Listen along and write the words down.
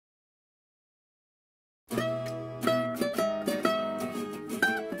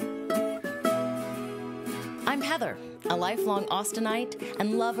Heather, a lifelong Austinite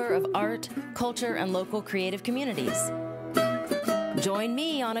and lover of art, culture, and local creative communities. Join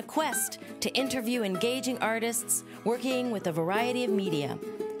me on a quest to interview engaging artists working with a variety of media,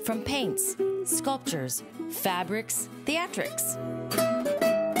 from paints, sculptures, fabrics, theatrics.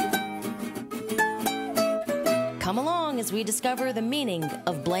 Come along as we discover the meaning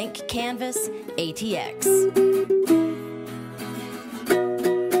of blank canvas ATX.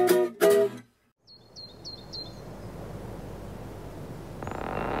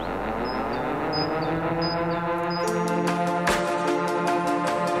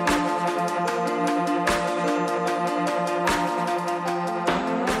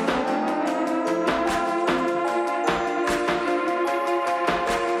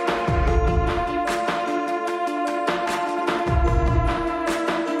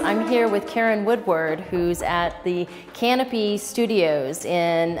 I'm here with Karen Woodward, who's at the Canopy Studios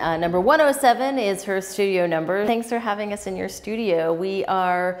in number 107 is her studio number. Thanks for having us in your studio. We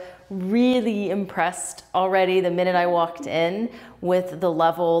are really impressed already the minute I walked in with the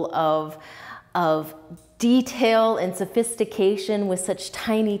level of detail and sophistication with such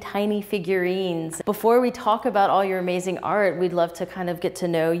tiny, tiny figurines. Before we talk about all your amazing art, we'd love to kind of get to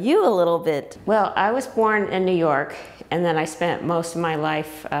know you a little bit. Well, I was born in New York, and then I spent most of my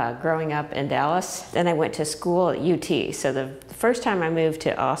life growing up in Dallas. Then I went to school at UT. So the first time I moved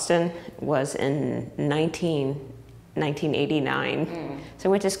to Austin was in 1989. So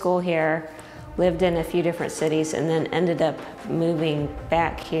I went to school here, lived in a few different cities, and then ended up moving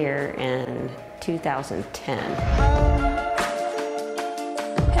back here in 2010.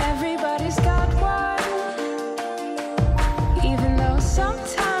 Everybody's got one, even though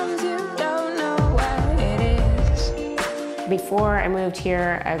sometimes you don't know what it is. Before I moved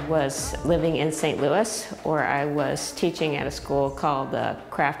here, I was living in St. Louis, where I was teaching at a school called the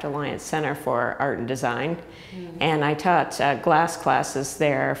Craft Alliance Center for Art and Design. And I taught glass classes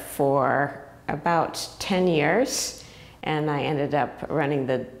there for about 10 years. And I ended up running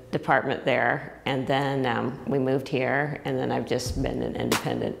the department there, and then we moved here, and then I've just been an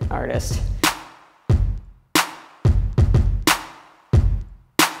independent artist.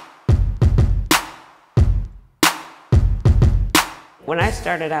 When I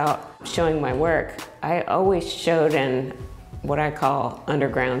started out showing my work, I always showed in what I call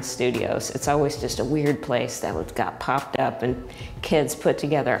underground studios. It's always just a weird place that got popped up and kids put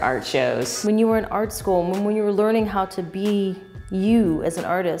together art shows. When you were in art school, when you were learning how to be you as an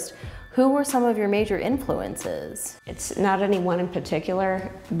artist, who were some of your major influences? It's not any one in particular,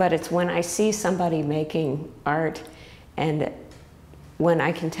 but it's when I see somebody making art, and when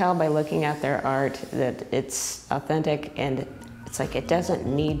I can tell by looking at their art that it's authentic, and it's like it doesn't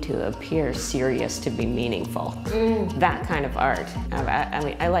need to appear serious to be meaningful. That kind of art. I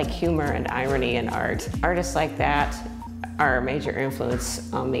mean, I like humor and irony in art. Artists like that are a major influence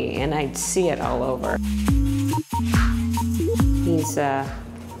on me, and I see it all over. He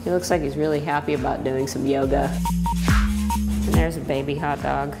looks like he's really happy about doing some yoga. And there's a baby hot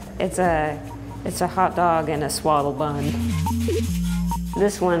dog. It's a hot dog in a swaddle bun.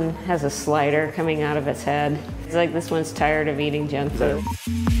 This one has a slider coming out of its head. It's like this one's tired of eating junk food.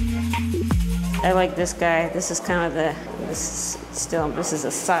 I like this guy. This is kind of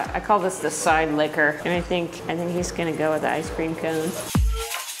I call this the side licker. And I think he's gonna go with the ice cream cone.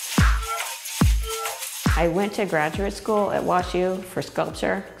 I went to graduate school at WashU for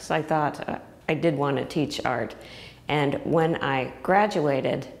sculpture because I thought I did want to teach art. And when I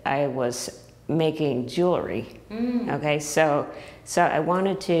graduated, I was making jewelry. Okay, so I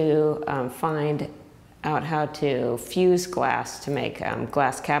wanted to find out how to fuse glass to make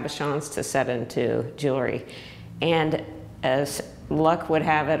glass cabochons to set into jewelry. And as luck would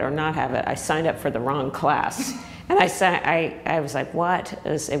have it or not have it, I signed up for the wrong class. And I was like, what?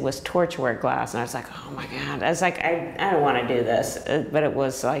 It was torchwork glass. And I was like, oh my God. I was like, I don't want to do this. But it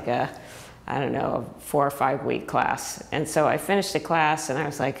was like I don't know, a 4 or 5 week class. And so I finished the class, and I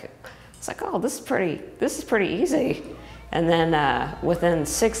was like, oh, this is pretty easy. And then within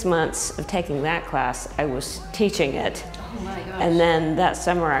 6 months of taking that class, I was teaching it. Oh my gosh. And then that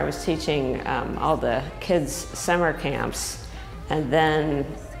summer I was teaching all the kids' summer camps. And then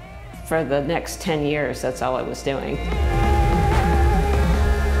for the next 10 years, that's all I was doing.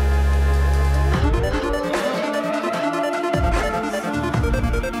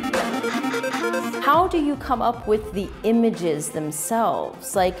 How do you come up with the images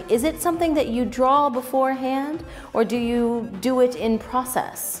themselves? Like, is it something that you draw beforehand, or do you do it in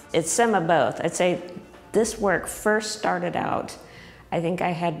process? It's some of both. I'd say this work first started out, I think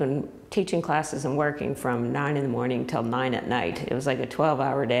I had been teaching classes and working from 9 in the morning till 9 at night. It was like a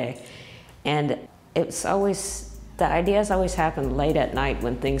 12-hour day. And it's always, the ideas always happen late at night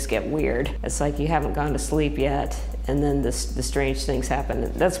when things get weird. It's like you haven't gone to sleep yet, and then the strange things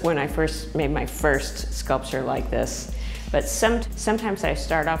happen. That's when I first made my first sculpture like this. But sometimes I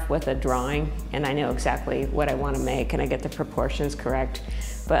start off with a drawing, and I know exactly what I want to make, and I get the proportions correct.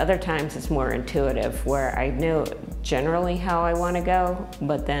 But other times it's more intuitive, where I know generally how I want to go,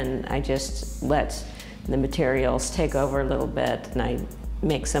 but then I just let the materials take over a little bit, and I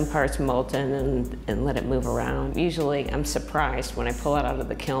make some parts molten and let it move around. Usually I'm surprised when I pull it out of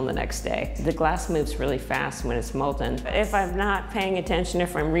the kiln the next day. The glass moves really fast when it's molten. If I'm not paying attention,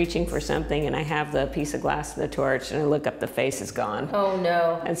 if I'm reaching for something and I have the piece of glass and the torch and I look up, the face is gone. Oh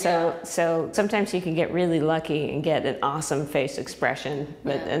no. And so sometimes you can get really lucky and get an awesome face expression,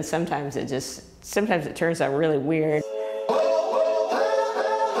 but and sometimes it turns out really weird.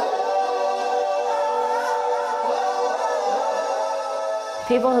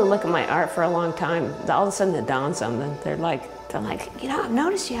 People who look at my art for a long time, all of a sudden it dawns on them. They're like, you know, I've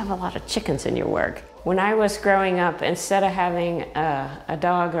noticed you have a lot of chickens in your work. When I was growing up, instead of having a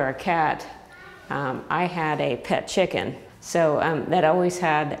dog or a cat, I had a pet chicken. So that always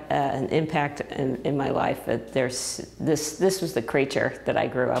had an impact in my life. This was the creature that I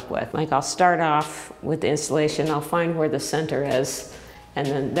grew up with. Like, I'll start off with the installation, I'll find where the center is, and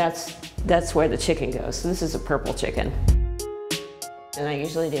then that's where the chicken goes. So this is a purple chicken. And I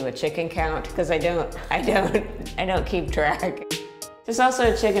usually do a chicken count because I don't keep track. There's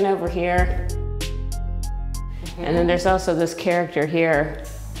also a chicken over here. And then there's also this character here.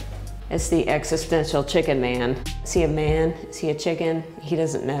 It's the existential chicken man. Is he a man? Is he a chicken? He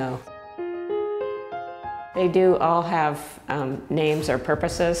doesn't know. They do all have names or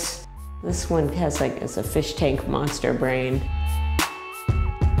purposes. This one has it's a fish tank monster brain.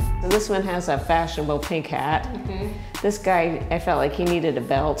 So this one has a fashionable pink hat. This guy, I felt like he needed a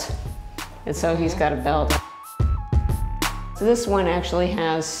belt, and so he's got a belt. So this one actually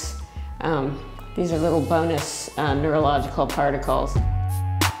has, these are little bonus neurological particles.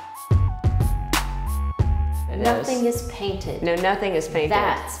 Nothing is painted. No, nothing is painted.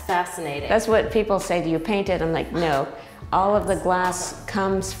 That's fascinating. That's what people say, do you paint it? I'm like, no. All of the glass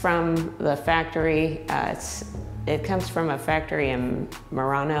comes from the factory. It comes from a factory in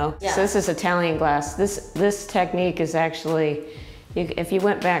Murano. Yeah. So this is Italian glass. This technique is actually, if you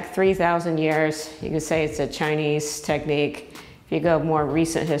went back 3,000 years, you could say it's a Chinese technique. If you go more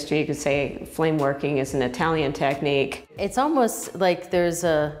recent history, you could say flame working is an Italian technique. It's almost like there's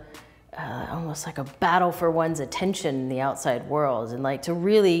almost like a battle for one's attention in the outside world, and like to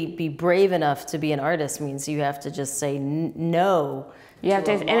really be brave enough to be an artist means you have to just say no. You have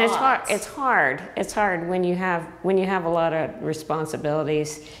to, and it's hard. It's hard when you have a lot of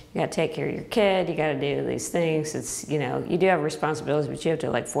responsibilities. You got to take care of your kid. You got to do these things. It's, you know, you do have responsibilities, but you have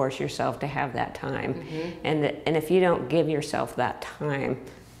to like force yourself to have that time. And if you don't give yourself that time,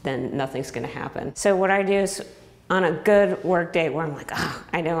 then nothing's going to happen. So what I do is, on a good work day where I'm like,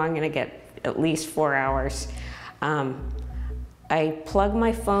 I know I'm going to get at least 4 hours, I plug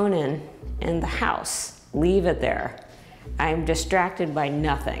my phone in the house, leave it there. I'm distracted by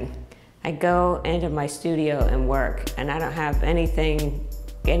nothing. I go into my studio and work, and I don't have anything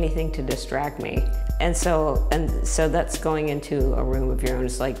to distract me. And so that's going into a room of your own.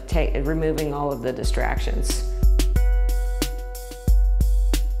 It's like removing all of the distractions.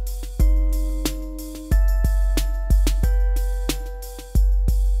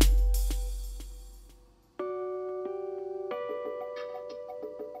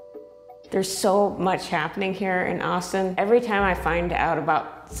 There's so much happening here in Austin. Every time I find out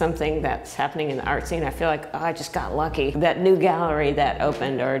about something that's happening in the art scene, I feel like, I just got lucky. That new gallery that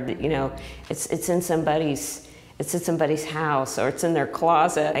opened, or you know, it's in somebody's house, or it's in their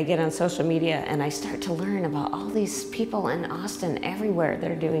closet. I get on social media and I start to learn about all these people in Austin everywhere that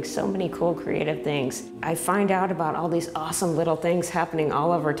are doing so many cool creative things. I find out about all these awesome little things happening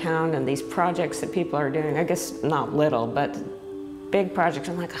all over town, and these projects that people are doing. I guess not little, but big projects.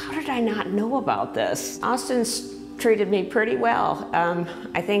 I'm like, how did I not know about this? Austin's treated me pretty well.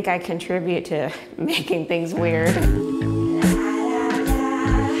 I think I contribute to making things weird.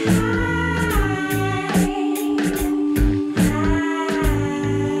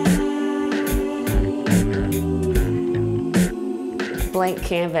 Blank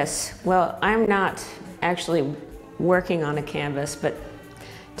canvas. Well, I'm not actually working on a canvas, but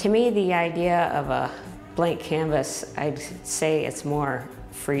to me, the idea of a blank canvas, I'd say it's more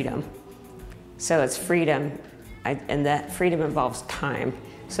freedom. So it's freedom, and that freedom involves time.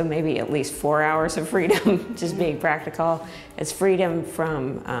 So maybe at least 4 hours of freedom, just being practical. It's freedom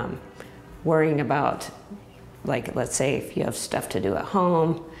from worrying about, like, let's say if you have stuff to do at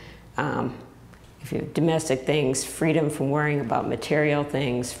home, if you have domestic things, freedom from worrying about material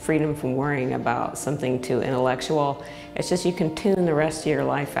things, freedom from worrying about something too intellectual. It's just you can tune the rest of your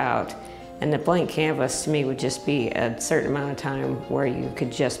life out. And the blank canvas to me would just be a certain amount of time where you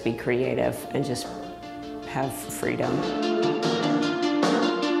could just be creative and just have freedom.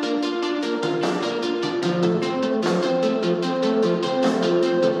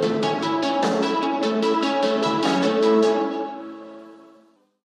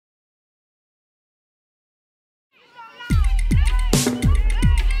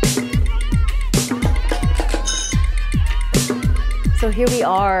 So here we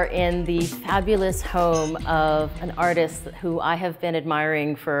are in the fabulous home of an artist who I have been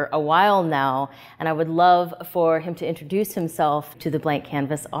admiring for a while now, and I would love for him to introduce himself to the Blank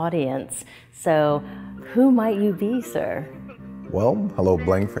Canvas audience. So who might you be, sir? Well, hello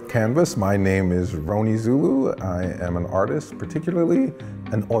Blank Canvas. My name is Roni Zulu. I am an artist, particularly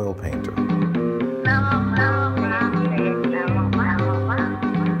an oil painter.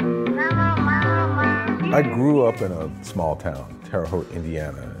 I grew up in a small town, Terre Haute,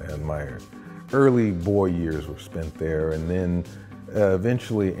 Indiana, and my early boy years were spent there, and then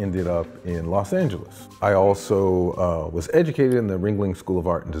eventually ended up in Los Angeles. I also was educated in the Ringling School of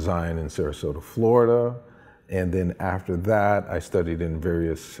Art and Design in Sarasota, Florida, and then after that I studied in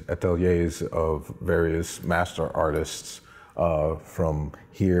various ateliers of various master artists from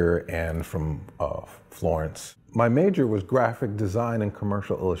here and from Florence. My major was graphic design and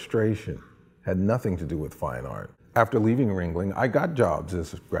commercial illustration. Had nothing to do with fine art. After leaving Ringling, I got jobs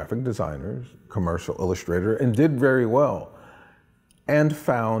as a graphic designer, commercial illustrator, and did very well, and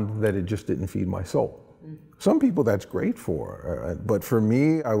found that it just didn't feed my soul. Some people that's great for, but for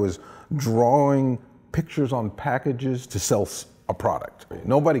me, I was drawing pictures on packages to sell a product.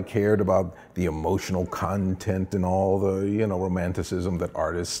 Nobody cared about the emotional content and all the, romanticism that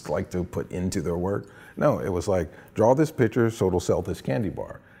artists like to put into their work. No, it was like, draw this picture so it'll sell this candy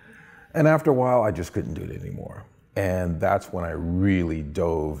bar. And after a while, I just couldn't do it anymore. And that's when I really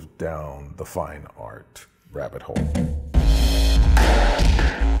dove down the fine art rabbit hole.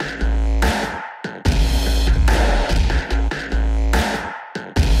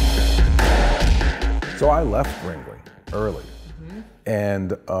 So I left Ringling early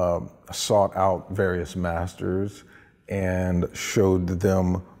and sought out various masters and showed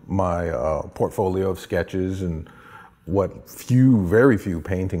them my portfolio of sketches and what very few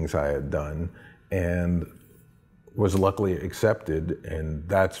paintings I had done, and was luckily accepted, and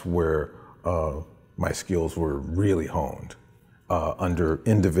that's where my skills were really honed under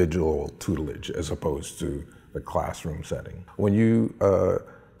individual tutelage as opposed to the classroom setting. When you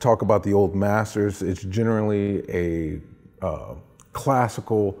talk about the old masters, it's generally a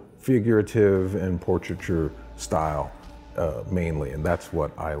classical, figurative, and portraiture style. Mainly, and that's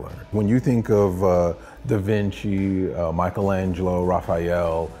what I learned. When you think of Da Vinci, Michelangelo,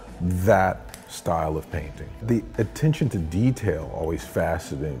 Raphael, that style of painting. The attention to detail always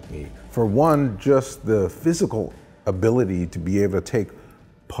fascinated me. For one, just the physical ability to be able to take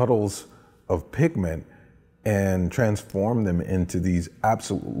puddles of pigment and transform them into these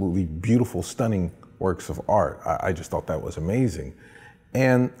absolutely beautiful, stunning works of art. I just thought that was amazing.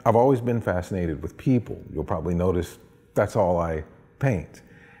 And I've always been fascinated with people. You'll probably notice that's all I paint.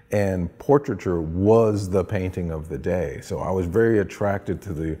 And portraiture was the painting of the day. So I was very attracted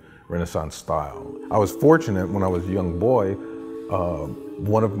to the Renaissance style. I was fortunate when I was a young boy,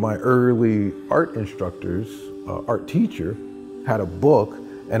 one of my early art instructors, art teacher, had a book,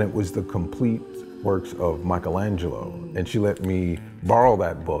 and it was the complete works of Michelangelo. And she let me borrow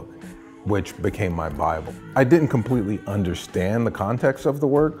that book, which became my Bible. I didn't completely understand the context of the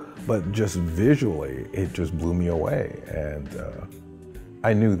work, but just visually, it just blew me away. And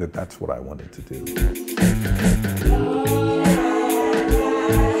I knew that that's what I wanted to do.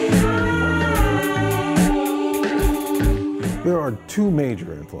 There are two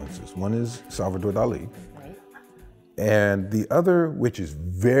major influences. One is Salvador Dali, and the other, which is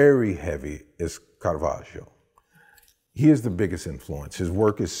very heavy, is Caravaggio. He is the biggest influence. His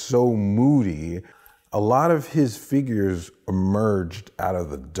work is so moody. A lot of his figures emerged out of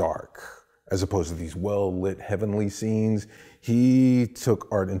the dark, as opposed to these well-lit heavenly scenes. He took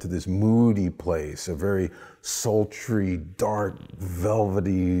art into this moody place, a very sultry, dark,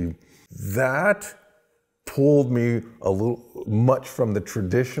 velvety. That pulled me a little much from the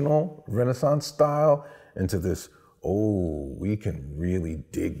traditional Renaissance style into this, oh, we can really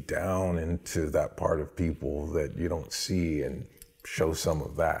dig down into that part of people that you don't see and show some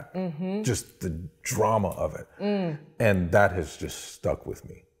of that. Just the drama of it. And that has just stuck with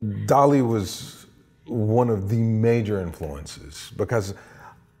me. Dali was one of the major influences because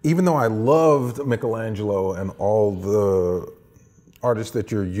even though I loved Michelangelo and all the artists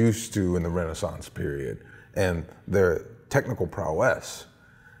that you're used to in the Renaissance period and their technical prowess,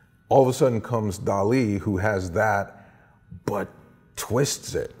 all of a sudden comes Dali, who has that, but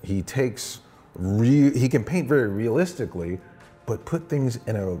twists it. He he can paint very realistically, but put things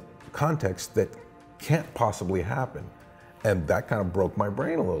in a context that can't possibly happen. And that kind of broke my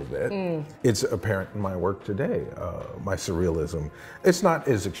brain a little bit. It's apparent in my work today, my surrealism. It's not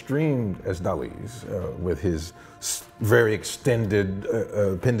as extreme as Dali's, with his very extended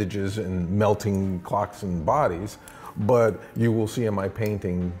appendages and melting clocks and bodies, but you will see in my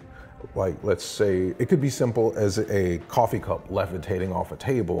painting, like, let's say, it could be simple as a coffee cup levitating off a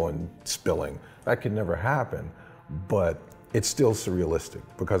table and spilling. That could never happen, but it's still surrealistic,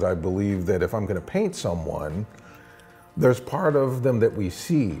 because I believe that if I'm gonna paint someone, there's part of them that we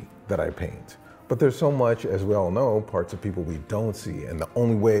see that I paint, but there's so much, as we all know, parts of people we don't see, and the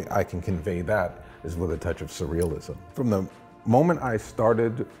only way I can convey that is with a touch of surrealism. From the moment I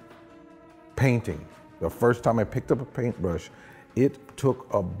started painting, the first time I picked up a paintbrush, it took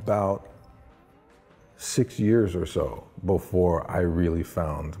about 6 years or so before I really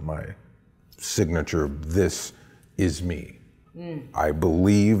found my signature, this is me. I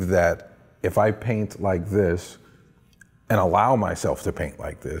believe that if I paint like this, and allow myself to paint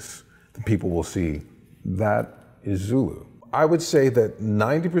like this, then people will see that is Zulu. I would say that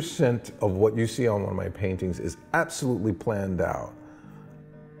 90% of what you see on one of my paintings is absolutely planned out,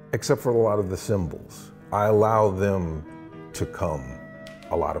 except for a lot of the symbols. I allow them to come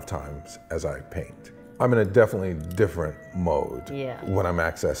a lot of times as I paint. I'm in a definitely different mode when I'm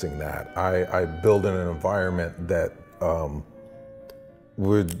accessing that. I build in an environment that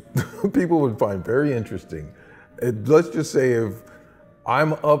people would find very interesting. Let's just say if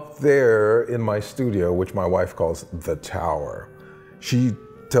I'm up there in my studio, which my wife calls the tower, she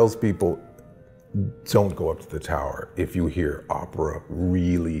tells people, don't go up to the tower if you hear opera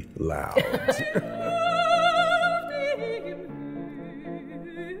really loud.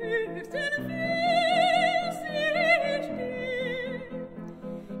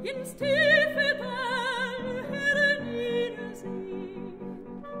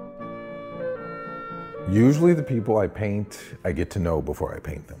 Usually the people I paint, I get to know before I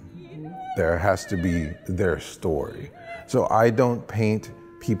paint them. There has to be their story. So I don't paint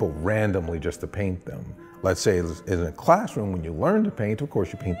people randomly just to paint them. Let's say in a classroom, when you learn to paint, of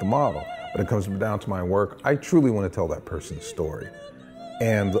course you paint the model. But it comes down to my work, I truly want to tell that person's story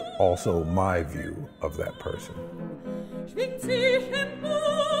and also my view of that person.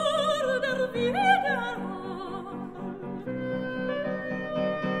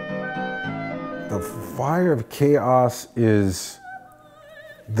 The fire of chaos is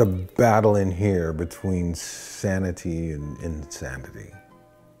the battle in here between sanity and insanity.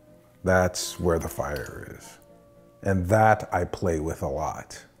 That's where the fire is. And that I play with a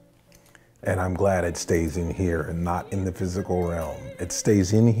lot. And I'm glad it stays in here and not in the physical realm. It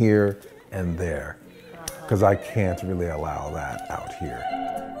stays in here and there, because I can't really allow that out here.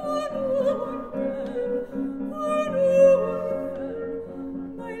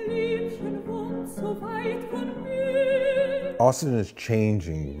 Austin is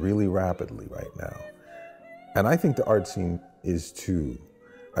changing really rapidly right now. And I think the art scene is too.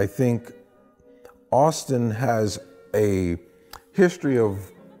 I think Austin has a history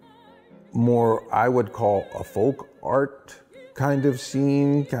of more, I would call, a folk art kind of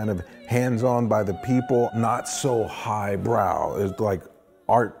scene, kind of hands-on by the people, not so highbrow. It's like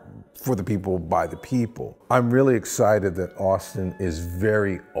art for the people by the people. I'm really excited that Austin is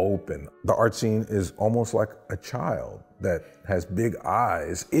very open. The art scene is almost like a child that has big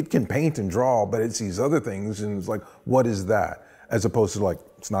eyes. It can paint and draw, but it sees other things and it's like, what is that? As opposed to like,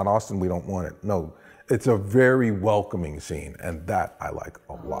 it's not Austin, we don't want it. No, it's a very welcoming scene, and that I like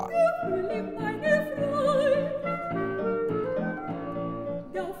a lot.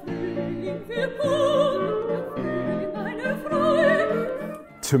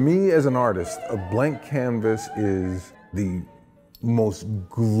 To me as an artist, a blank canvas is the most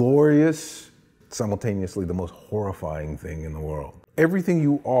glorious, simultaneously the most horrifying thing in the world. Everything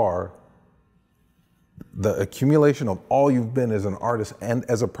you are, the accumulation of all you've been as an artist and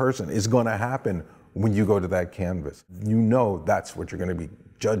as a person is going to happen when you go to that canvas. You know that's what you're going to be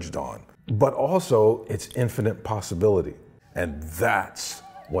judged on. But also, it's infinite possibility. And that's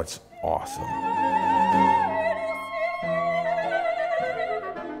what's awesome.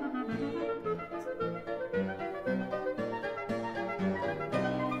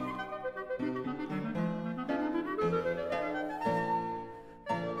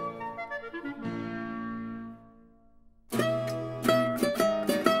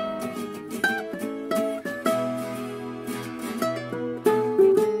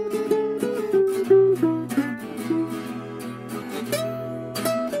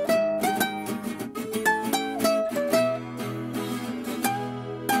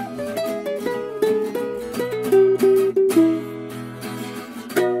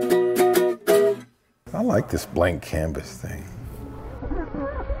 like this blank canvas thing.